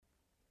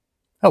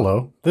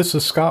Hello, this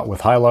is Scott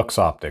with Hilux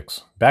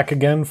Optics, back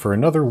again for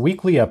another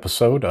weekly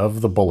episode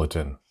of The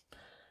Bulletin.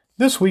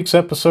 This week's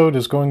episode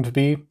is going to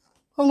be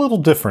a little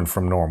different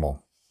from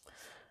normal.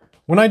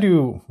 When I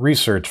do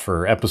research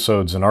for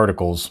episodes and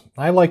articles,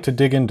 I like to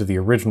dig into the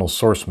original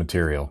source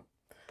material.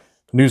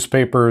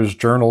 Newspapers,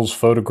 journals,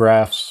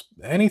 photographs,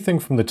 anything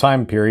from the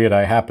time period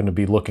I happen to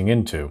be looking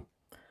into.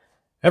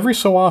 Every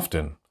so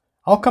often,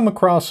 I'll come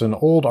across an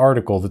old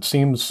article that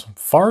seems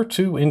far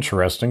too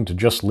interesting to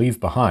just leave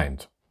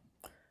behind.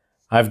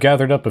 I've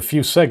gathered up a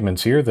few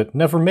segments here that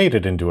never made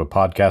it into a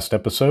podcast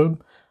episode,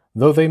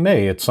 though they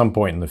may at some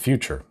point in the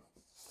future.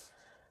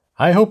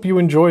 I hope you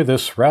enjoy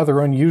this rather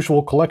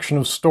unusual collection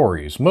of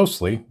stories,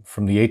 mostly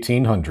from the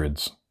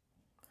 1800s.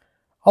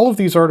 All of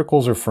these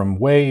articles are from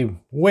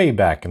way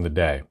back in the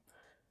day,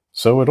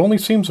 so it only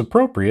seems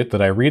appropriate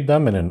that I read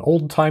them in an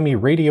old-timey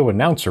radio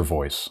announcer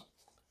voice.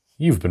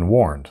 You've been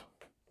warned.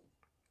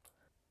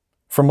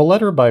 From a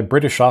letter by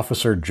British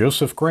officer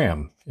Joseph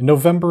Graham in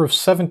November of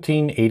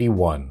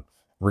 1781,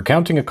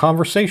 recounting a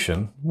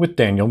conversation with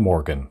Daniel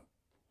Morgan.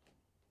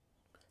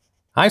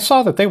 I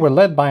saw that they were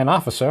led by an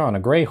officer on a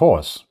grey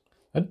horse,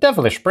 a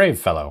devilish brave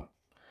fellow.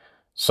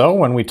 So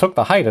when we took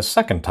the height a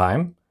second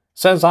time,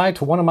 says I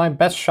to one of my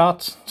best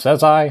shots,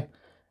 says I,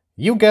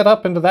 "You get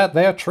up into that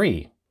there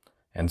tree,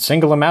 and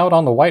single him out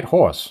on the white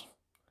horse."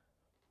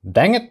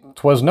 Dang it,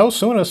 'twas no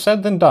sooner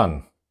said than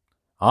done.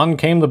 On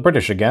came the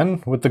British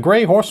again, with the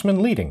grey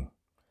horseman leading.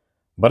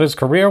 But his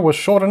career was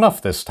short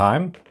enough this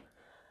time.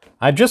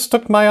 I just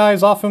took my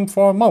eyes off him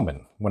for a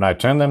moment. When I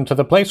turned them to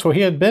the place where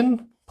he had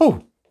been,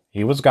 pooh,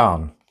 he was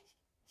gone.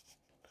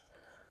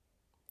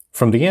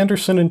 From the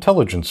Anderson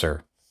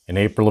Intelligencer, in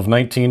April of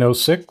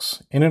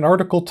 1906, in an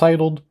article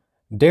titled,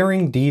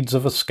 Daring Deeds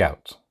of a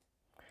Scout.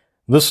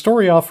 The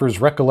story offers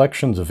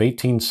recollections of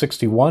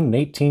 1861 and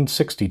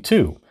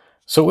 1862,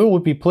 so it will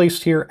be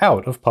placed here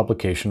out of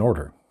publication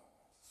order.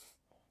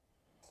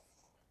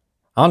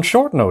 On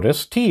short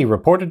notice, T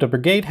reported to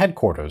brigade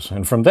headquarters,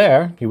 and from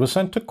there he was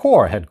sent to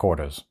corps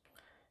headquarters.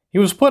 He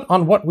was put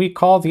on what we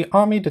call the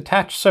Army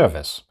Detached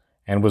Service,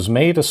 and was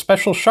made a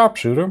special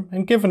sharpshooter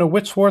and given a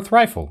Whitworth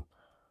rifle,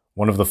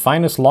 one of the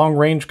finest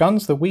long-range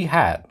guns that we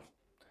had.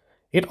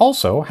 It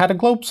also had a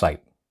globe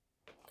sight.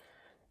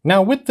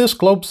 Now with this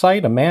globe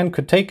sight, a man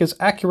could take as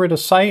accurate a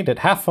sight at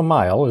half a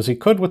mile as he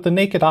could with the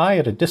naked eye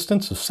at a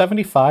distance of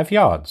 75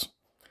 yards.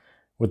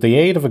 With the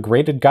aid of a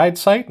graded guide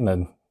sight and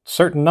a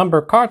certain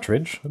number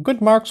cartridge, a good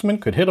marksman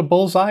could hit a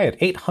bullseye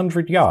at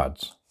 800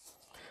 yards.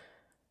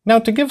 Now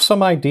to give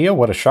some idea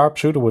what a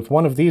sharpshooter with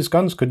one of these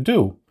guns could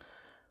do,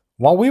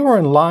 while we were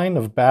in line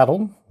of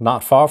battle,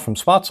 not far from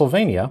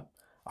Spotsylvania,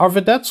 our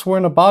vedettes were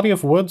in a body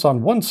of woods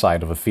on one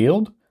side of a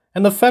field,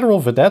 and the Federal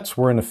vedettes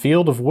were in a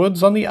field of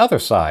woods on the other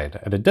side,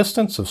 at a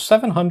distance of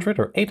 700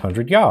 or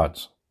 800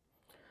 yards.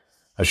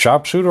 A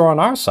sharpshooter on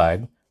our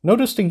side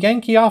noticed a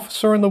Yankee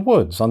officer in the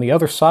woods on the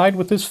other side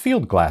with his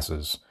field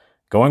glasses,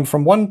 going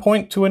from one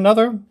point to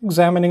another,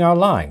 examining our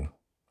line.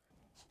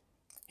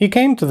 He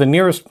came to the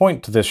nearest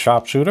point to this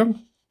sharpshooter,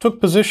 took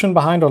position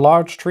behind a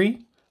large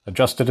tree,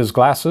 adjusted his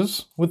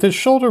glasses, with his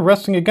shoulder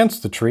resting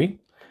against the tree,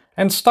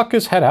 and stuck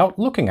his head out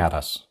looking at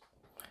us.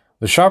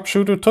 The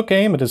sharpshooter took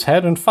aim at his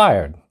head and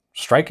fired,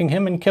 striking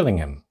him and killing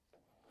him.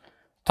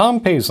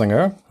 Tom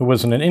Paislinger, who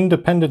was an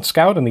independent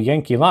scout in the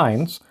Yankee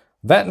lines,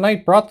 that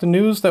night brought the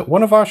news that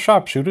one of our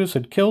sharpshooters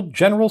had killed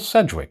General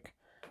Sedgwick,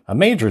 a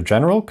major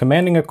general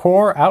commanding a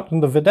corps out in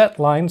the vedette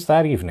lines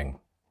that evening.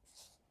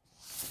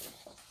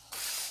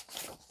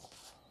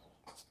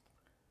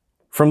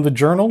 From the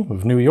Journal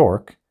of New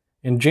York,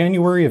 in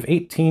January of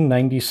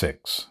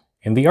 1896,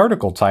 in the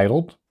article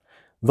titled,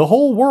 The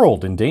Whole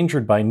World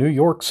Endangered by New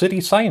York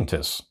City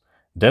Scientists,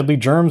 Deadly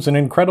Germs in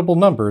Incredible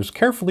Numbers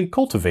Carefully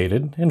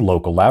Cultivated in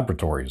Local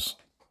Laboratories.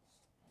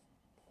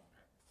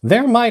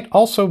 There might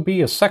also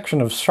be a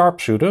section of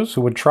sharpshooters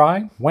who would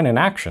try, when in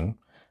action,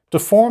 to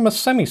form a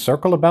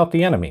semicircle about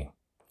the enemy.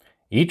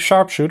 Each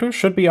sharpshooter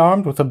should be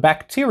armed with a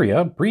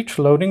bacteria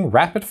breech-loading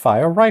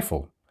rapid-fire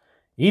rifle,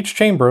 each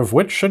chamber of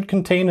which should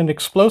contain an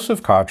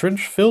explosive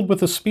cartridge filled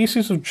with a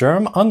species of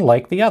germ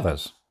unlike the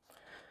others.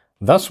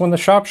 Thus, when the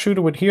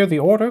sharpshooter would hear the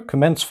order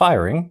commence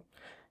firing,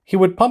 he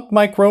would pump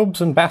microbes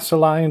and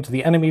bacilli into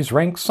the enemy's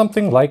ranks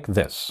something like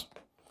this: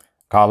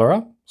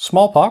 cholera,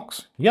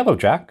 smallpox,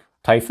 yellowjack,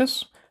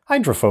 typhus,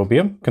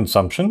 hydrophobia,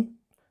 consumption,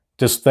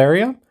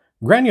 diphtheria,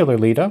 granular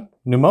leda,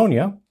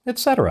 pneumonia,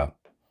 etc.,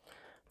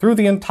 through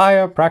the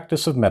entire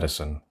practice of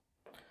medicine.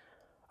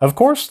 Of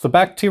course, the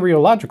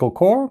bacteriological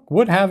corps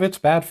would have its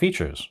bad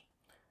features.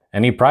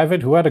 Any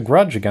private who had a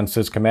grudge against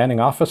his commanding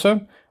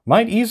officer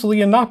might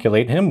easily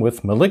inoculate him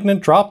with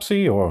malignant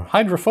dropsy or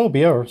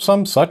hydrophobia or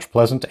some such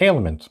pleasant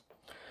ailment.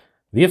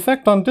 The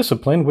effect on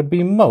discipline would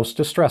be most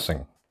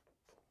distressing.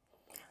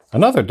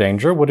 Another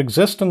danger would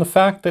exist in the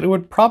fact that it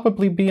would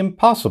probably be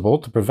impossible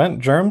to prevent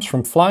germs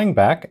from flying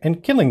back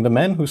and killing the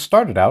men who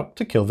started out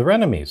to kill their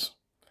enemies.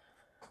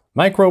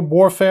 Microbe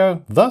warfare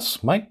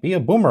thus might be a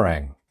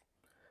boomerang.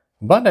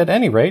 But at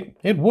any rate,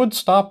 it would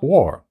stop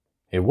war.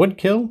 It would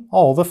kill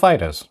all the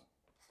fighters.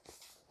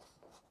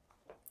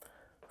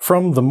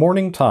 From the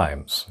Morning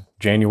Times,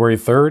 January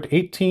 3,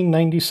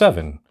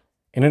 1897,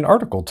 in an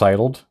article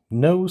titled,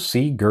 No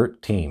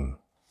Sea-Girt Team.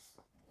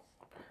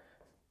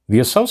 The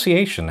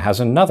association has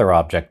another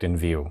object in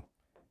view.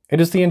 It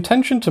is the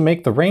intention to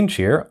make the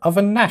Rangers of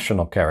a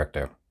national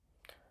character.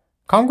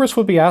 Congress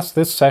will be asked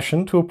this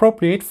session to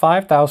appropriate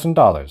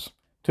 $5,000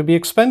 to be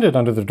expended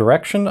under the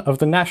direction of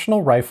the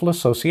National Rifle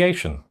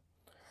Association.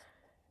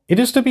 It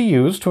is to be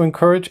used to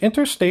encourage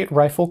interstate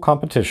rifle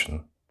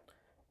competition.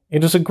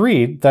 It is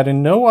agreed that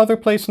in no other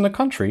place in the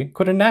country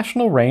could a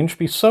national range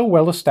be so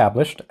well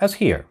established as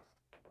here.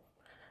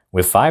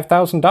 With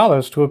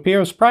 $5,000 to appear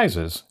as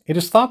prizes, it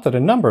is thought that a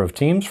number of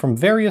teams from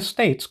various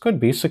states could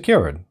be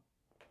secured.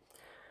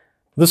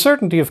 The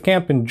certainty of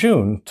camp in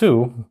June,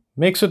 too,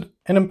 makes it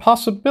an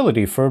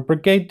impossibility for a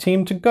brigade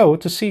team to go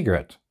to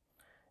Sea-Girt.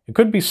 It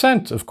could be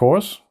sent, of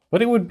course,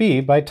 but it would be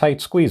by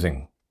tight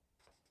squeezing.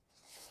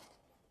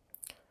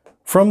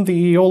 From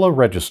the Eola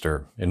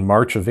Register in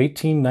March of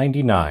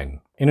 1899,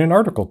 in an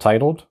article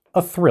titled,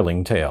 A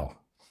Thrilling Tale.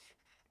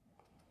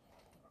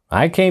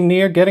 I came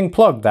near getting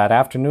plugged that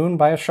afternoon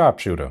by a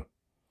sharpshooter.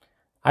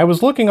 I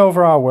was looking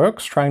over our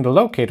works trying to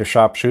locate a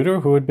sharpshooter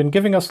who had been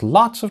giving us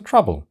lots of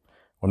trouble,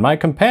 when my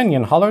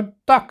companion hollered,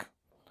 "Duck!"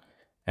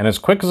 And as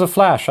quick as a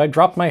flash I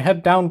dropped my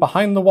head down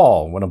behind the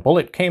wall when a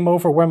bullet came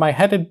over where my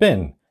head had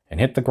been and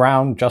hit the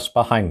ground just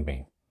behind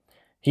me.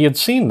 He had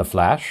seen the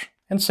flash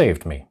and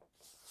saved me.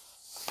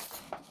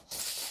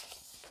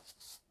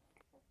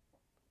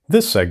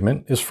 This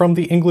segment is from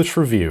the English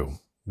Review,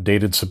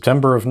 dated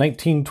September of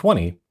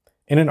 1920,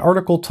 in an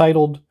article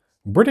titled,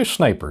 British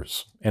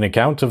Snipers, an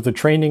account of the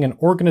training and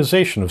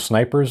organization of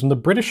snipers in the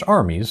British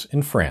armies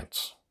in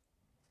France.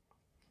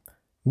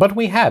 But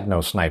we had no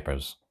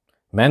snipers,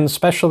 men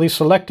specially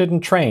selected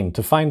and trained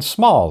to find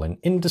small and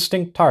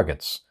indistinct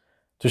targets,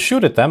 to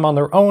shoot at them on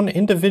their own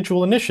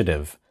individual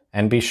initiative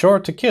and be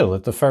sure to kill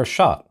at the first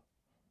shot.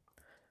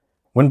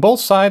 When both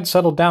sides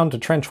settled down to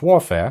trench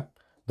warfare,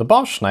 the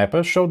Boche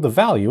sniper showed the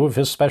value of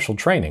his special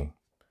training.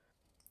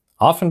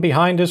 Often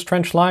behind his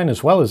trench line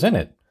as well as in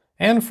it,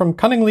 and from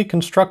cunningly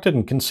constructed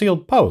and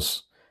concealed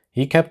posts,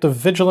 he kept a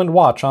vigilant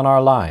watch on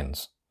our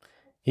lines.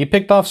 He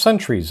picked off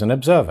sentries and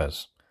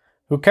observers,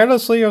 who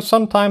carelessly or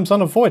sometimes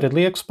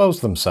unavoidably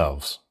exposed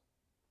themselves.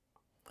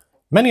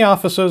 Many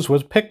officers were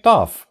picked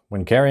off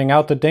when carrying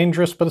out the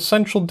dangerous but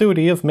essential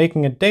duty of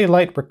making a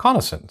daylight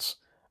reconnaissance,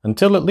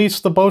 until at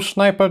least the Boche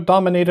sniper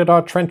dominated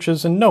our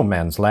trenches in no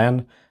man's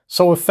land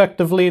so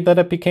effectively that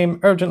it became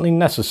urgently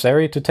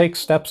necessary to take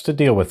steps to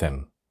deal with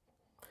him.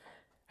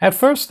 At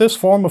first, this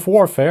form of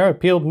warfare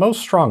appealed most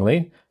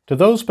strongly to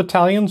those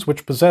battalions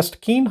which possessed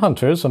keen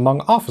hunters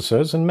among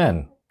officers and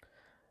men.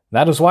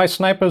 That is why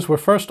snipers were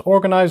first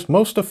organized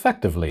most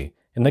effectively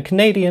in the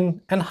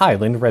Canadian and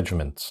Highland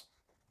regiments.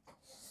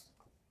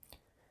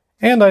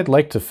 And I'd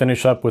like to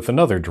finish up with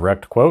another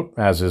direct quote,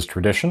 as is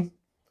tradition.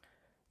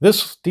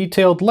 This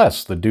detailed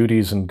less the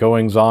duties and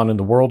goings-on in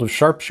the world of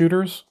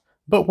sharpshooters,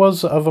 but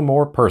was of a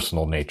more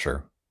personal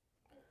nature.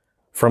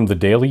 From the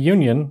Daily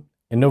Union,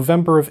 in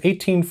November of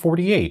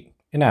 1848,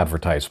 in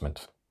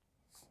advertisement.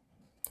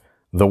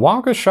 The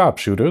Wagga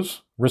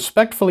sharpshooters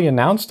respectfully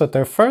announce that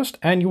their first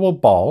annual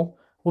ball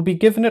will be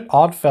given at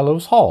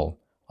Oddfellows Hall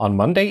on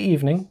Monday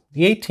evening,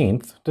 the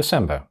 18th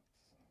December.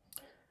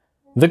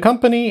 The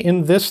company,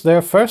 in this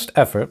their first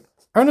effort,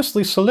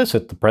 earnestly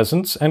solicit the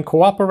presence and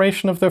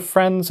cooperation of their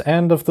friends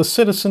and of the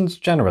citizens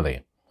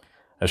generally,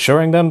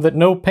 assuring them that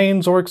no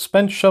pains or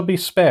expense shall be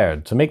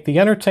spared to make the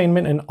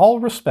entertainment in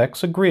all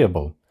respects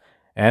agreeable,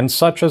 and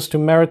such as to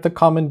merit the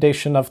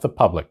commendation of the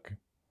public.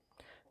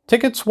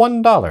 Tickets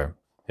 $1,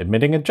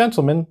 admitting a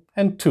gentleman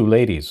and 2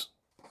 ladies.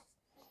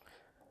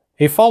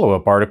 A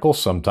follow-up article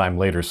sometime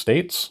later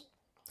states,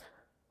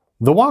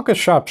 The Wagga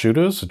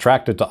sharpshooters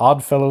attracted to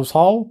Oddfellows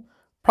Hall,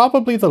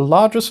 probably the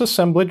largest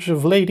assemblage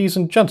of ladies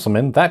and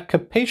gentlemen that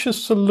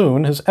capacious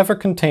saloon has ever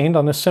contained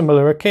on a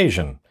similar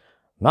occasion,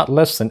 not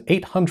less than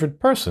 800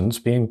 persons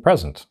being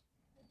present.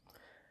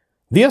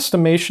 The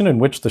estimation in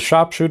which the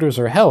sharpshooters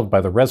are held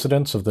by the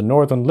residents of the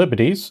Northern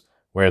Liberties,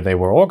 where they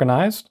were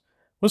organized,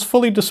 was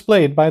fully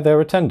displayed by their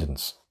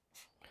attendance.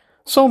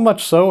 So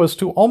much so as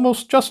to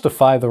almost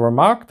justify the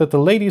remark that the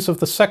ladies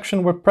of the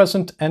section were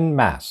present en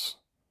masse.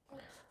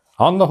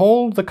 On the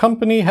whole, the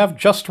company have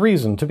just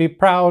reason to be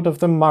proud of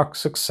the marked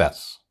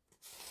success.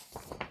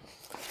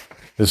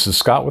 This is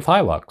Scott with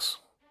Hilux,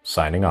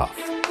 signing off.